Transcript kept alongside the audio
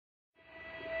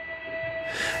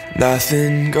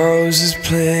Nothing goes as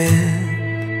planned.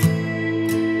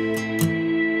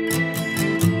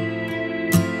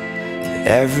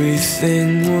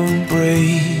 Everything will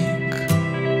break,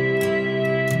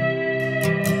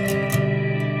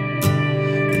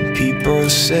 and people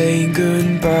say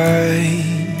goodbye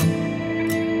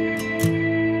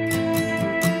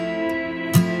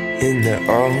in their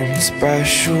own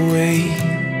special way.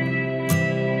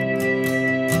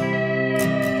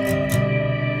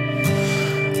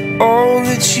 All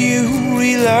that you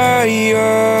rely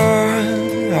on,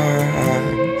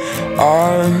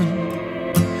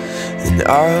 and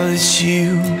all that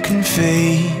you can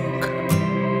fake,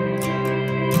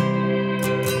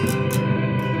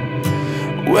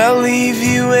 will leave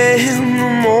you in the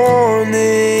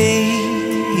morning,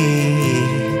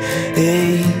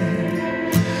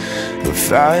 will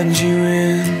find you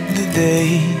in the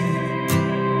day.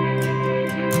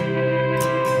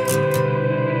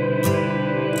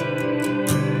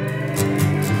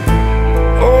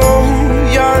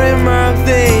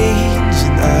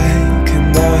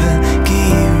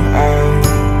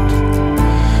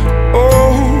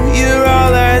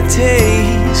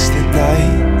 Taste at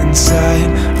night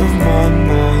inside of my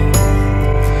mouth.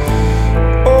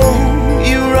 Oh,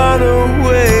 you run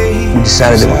away. We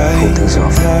decided that we would pull things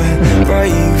off.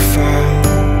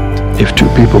 If two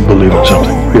people believe in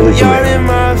something, really believe,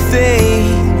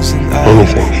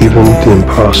 anything, even the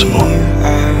impossible,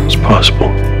 is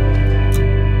possible.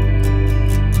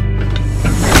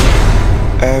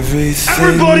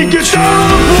 Everybody get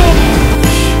down!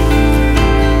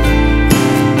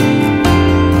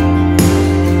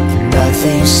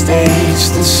 Nothing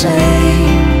stays the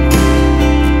same.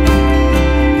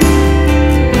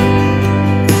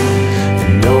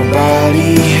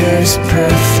 Nobody here is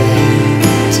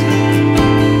perfect.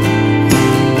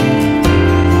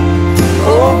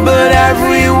 Oh, but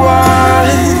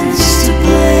everyone's to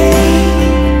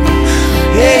blame.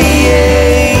 Hey,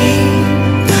 hey.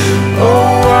 Oh,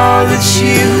 all that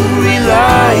you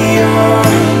rely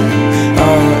on,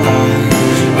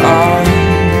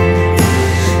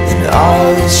 all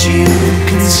that you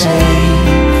can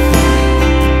save,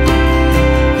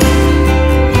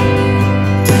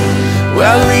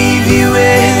 will leave you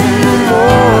in the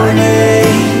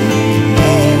morning,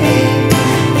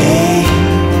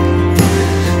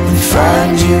 and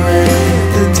find you in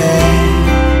the day.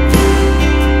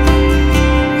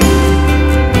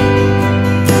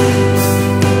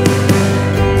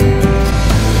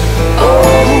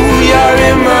 Oh, you're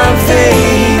in my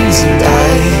veins, and I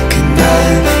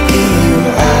cannot get you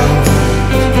out.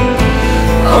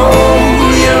 Oh,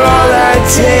 you're all I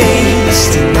taste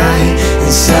tonight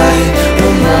inside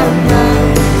of my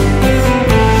mouth.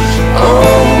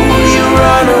 Oh, you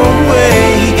run away,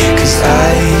 'cause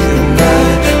I am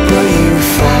not what you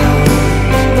found.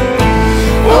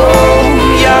 Oh,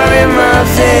 you're in my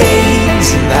veins,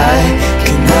 and I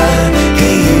cannot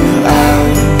get you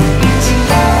out.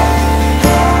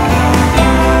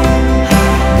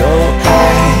 No,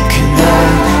 I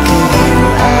cannot get you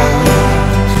out.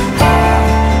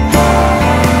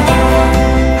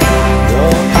 No,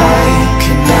 I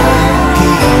cannot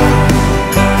get you out.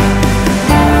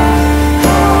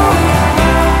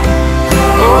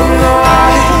 Oh, no,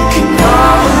 I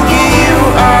cannot get you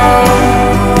out.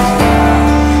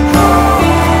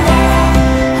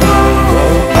 No,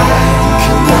 I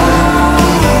cannot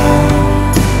get you.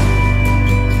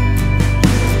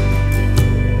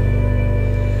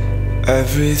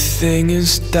 Everything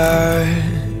is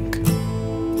dark.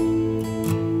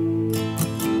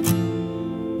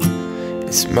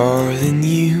 It's more than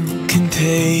you can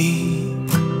take,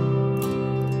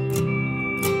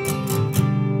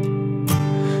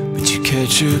 but you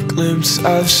catch a glimpse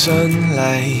of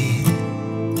sunlight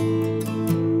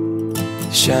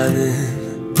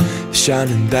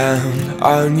shining down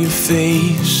on your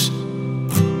face,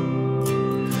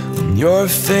 on your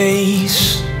face.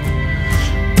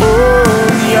 Oh,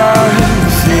 your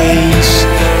face.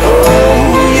 Oh,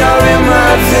 you're in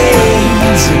my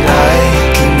veins, and I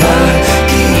cannot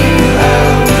get you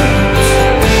out.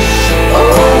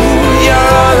 Oh, you're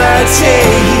all I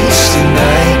taste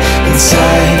tonight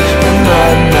inside of my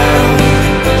mouth.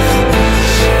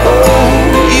 Oh,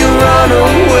 you run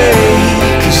away,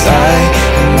 'cause I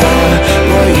am not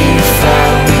what you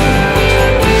found.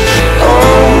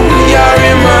 Oh, you're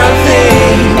in my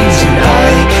veins, and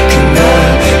I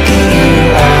cannot get you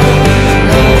out.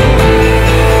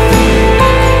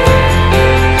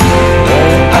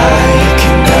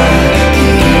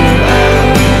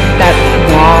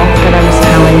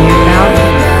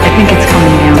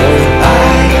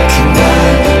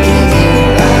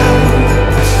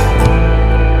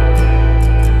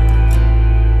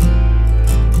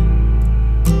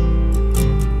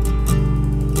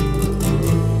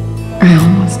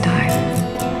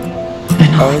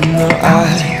 Oh no,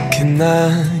 I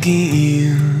cannot get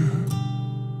you.